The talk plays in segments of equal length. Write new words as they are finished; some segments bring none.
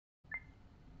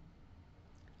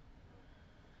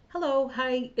Hello,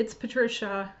 hi, it's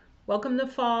Patricia. Welcome to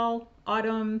fall,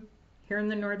 autumn, here in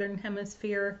the Northern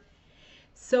Hemisphere.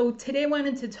 So, today I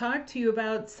wanted to talk to you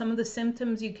about some of the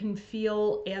symptoms you can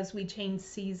feel as we change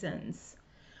seasons.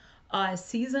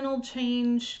 Seasonal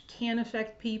change can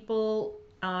affect people,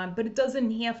 but it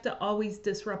doesn't have to always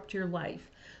disrupt your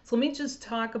life. So, let me just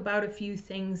talk about a few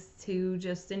things to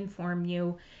just inform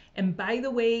you. And by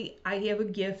the way, I have a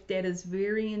gift that is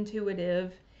very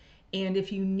intuitive. And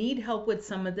if you need help with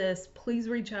some of this, please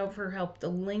reach out for help. The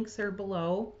links are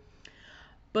below.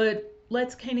 But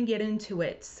let's kind of get into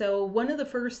it. So, one of the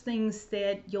first things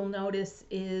that you'll notice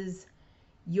is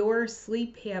your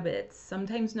sleep habits,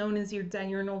 sometimes known as your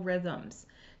diurnal rhythms.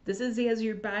 This is as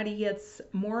your body gets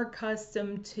more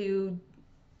accustomed to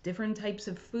different types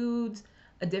of foods,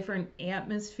 a different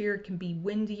atmosphere. It can be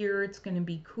windier, it's going to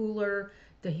be cooler,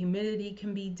 the humidity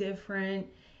can be different,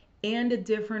 and a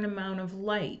different amount of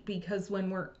light, because when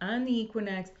we're on the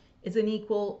equinox, it's an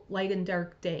equal light and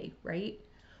dark day, right?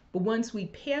 But once we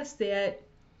pass that,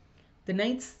 the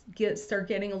nights start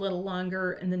getting a little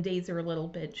longer and the days are a little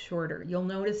bit shorter. You'll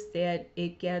notice that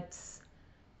it gets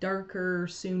darker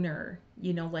sooner.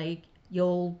 Like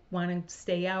you'll want to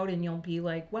stay out and you'll be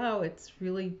like, wow, it's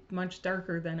really much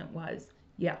darker than it was.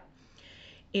 Yeah.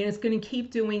 And it's going to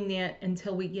keep doing that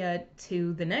until we get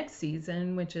to the next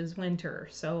season, which is winter.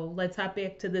 So let's hop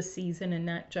back to this season and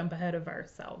not jump ahead of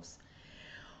ourselves.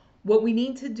 What we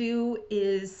need to do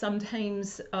is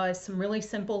sometimes some really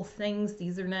simple things.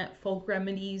 These are not folk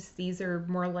remedies. These are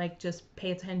more like just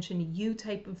pay attention to you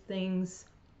type of things.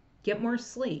 Get more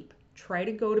sleep. Try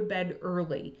to go to bed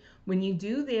early. When you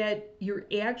do that, you're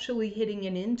actually hitting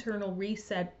an internal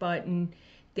reset button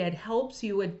that helps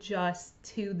you adjust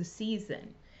to the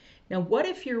season. Now, what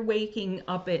if you're waking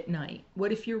up at night?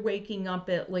 What if you're waking up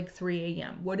at like 3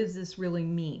 a.m.? What does this really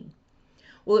mean?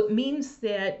 Well, it means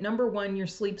that number one, your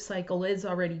sleep cycle is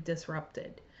already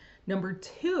disrupted. Number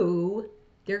two,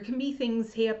 there can be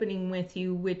things happening with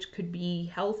you which could be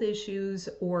health issues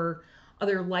or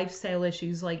other lifestyle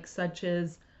issues, like such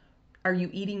as, are you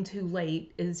eating too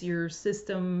late? Is your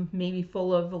system maybe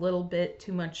full of a little bit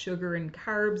too much sugar and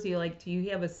carbs? Do you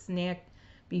have a snack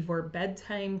before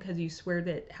bedtime because you swear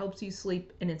that helps you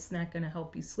sleep and it's not going to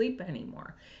help you sleep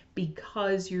anymore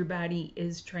because your body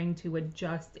is trying to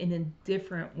adjust in a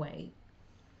different way.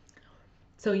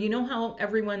 So, you know how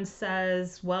everyone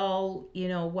says, well,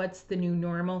 what's the new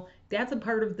normal? That's a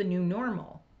part of the new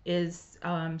normal, is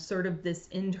sort of this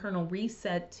internal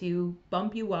reset to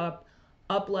bump you up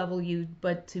level you,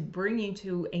 but to bring you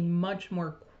to a much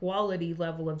more quality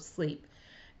level of sleep.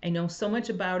 I know so much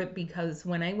about it because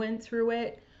when I went through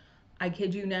it, I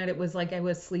kid you not, it was like I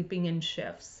was sleeping in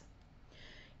shifts.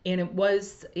 And it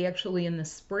was actually in the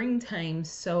springtime,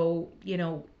 so,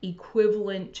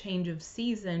 equivalent change of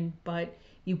season, but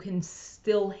you can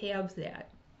still have that.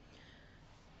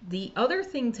 The other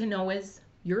thing to know is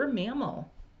you're a mammal.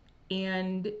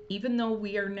 And even though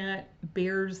we are not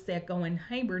bears that go and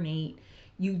hibernate,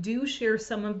 you do share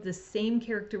some of the same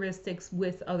characteristics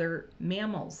with other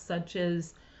mammals, such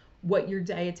as what your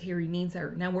dietary needs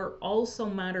are. Now, we're also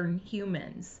modern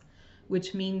humans,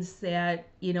 which means that,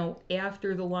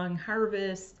 after the long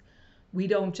harvest, we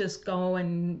don't just go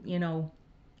and,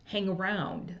 hang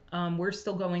around. We're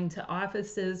still going to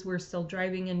offices, we're still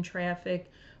driving in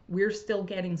traffic, we're still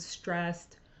getting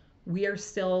stressed, we are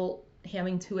still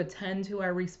having to attend to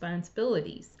our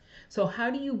responsibilities. So, how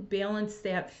do you balance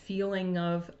that feeling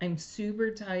of, I'm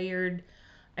super tired,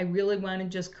 I really want to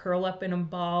just curl up in a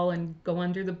ball and go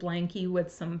under the blankie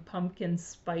with some pumpkin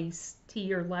spice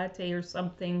tea or latte or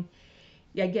something?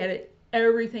 Yeah, I get it.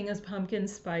 Everything is pumpkin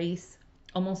spice.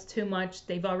 Almost too much.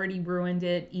 They've already ruined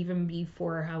it even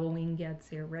before Halloween gets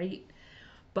here, right?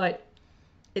 But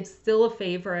it's still a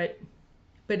favorite.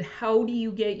 But how do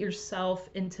you get yourself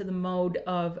into the mode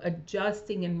of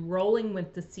adjusting and rolling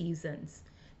with the seasons?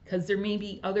 Because there may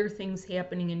be other things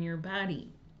happening in your body.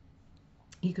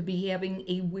 You could be having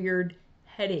a weird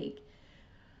headache.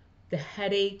 The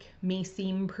headache may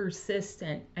seem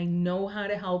persistent. I know how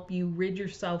to help you rid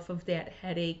yourself of that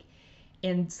headache,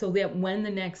 and so that when the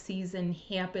next season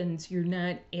happens, you're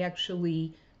not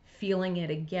actually feeling it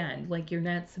again, like you're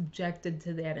not subjected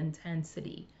to that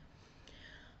intensity.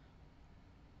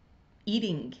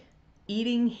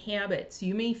 Eating habits.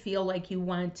 You may feel like you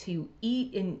want to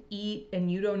eat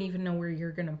and you don't even know where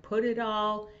you're going to put it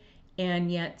all,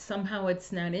 and yet somehow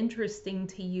it's not interesting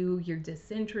to you. You're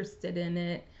disinterested in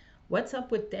it. What's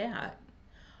up with that?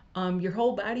 Your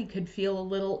whole body could feel a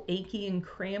little achy and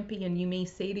crampy, and you may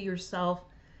say to yourself,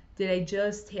 did I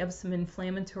just have some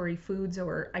inflammatory foods,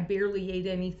 or I barely ate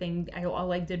anything,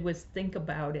 all I did was think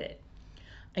about it?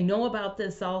 I know about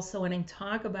this also, and I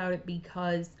talk about it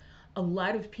because a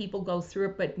lot of people go through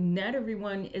it, but not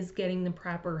everyone is getting the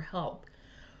proper help.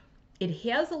 It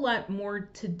has a lot more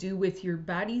to do with your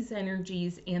body's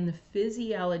energies and the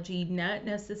physiology, not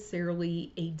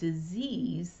necessarily a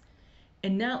disease,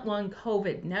 and not long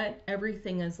COVID. Not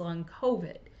everything is long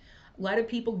COVID. A lot of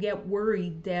people get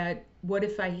worried that what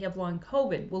if I have long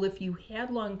COVID? Well, if you had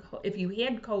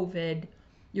COVID,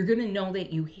 you're going to know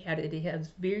that you had it. It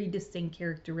has very distinct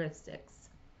characteristics.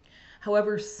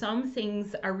 However, some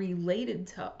things are related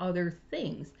to other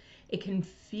things. It can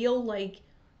feel like,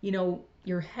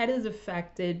 your head is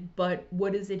affected, but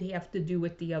what does it have to do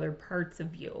with the other parts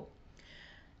of you?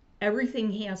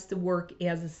 Everything has to work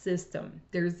as a system.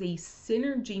 There's a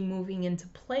synergy moving into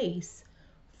place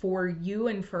for you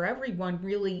and for everyone,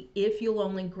 really, if you'll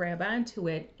only grab onto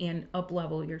it and up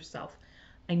level yourself.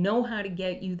 I know how to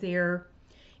get you there,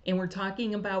 and we're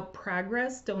talking about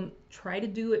progress. Don't try to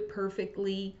do it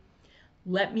perfectly.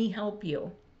 Let me help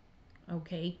you.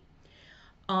 Okay.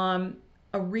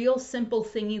 A real simple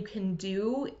thing you can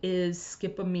do is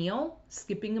skip a meal.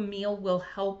 Skipping a meal will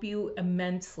help you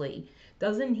immensely.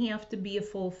 Doesn't have to be a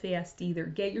full fast either.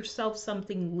 Get yourself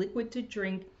something liquid to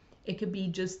drink. It could be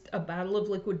just a bottle of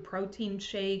liquid protein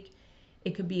shake.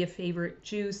 It could be a favorite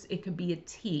juice. It could be a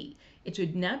tea. It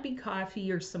should not be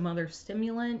coffee or some other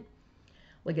stimulant,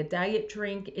 like a diet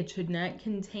drink. It should not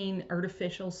contain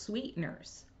artificial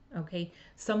sweeteners. Okay,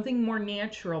 something more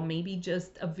natural, maybe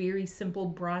just a very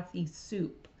simple brothy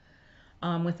soup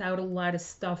without a lot of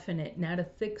stuff in it. Not a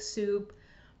thick soup,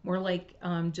 more like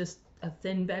just a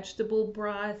thin vegetable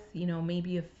broth,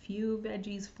 maybe a few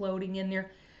veggies floating in there.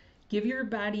 Give your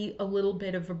body a little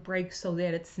bit of a break so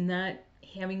that it's not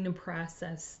having to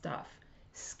process stuff.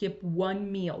 Skip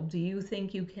one meal. Do you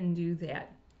think you can do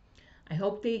that? I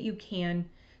hope that you can.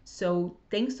 So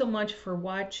thanks so much for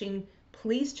watching.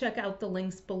 Please check out the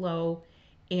links below.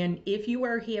 And if you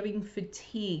are having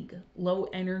fatigue, low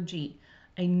energy,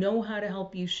 I know how to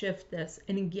help you shift this.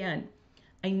 And again,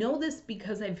 I know this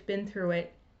because I've been through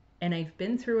it, and I've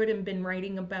been through it and been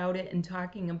writing about it and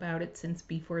talking about it since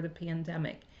before the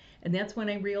pandemic. And that's when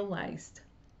I realized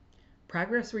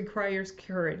progress requires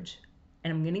courage.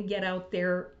 And I'm going to get out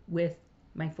there with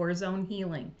my 4-zone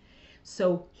healing.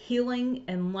 So healing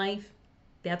and life,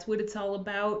 that's what it's all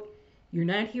about. You're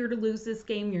not here to lose this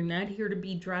game. You're not here to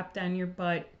be dropped on your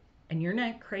butt. And you're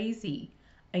not crazy.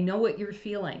 I know what you're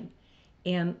feeling.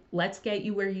 And let's get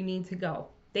you where you need to go.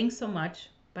 Thanks so much.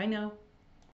 Bye now.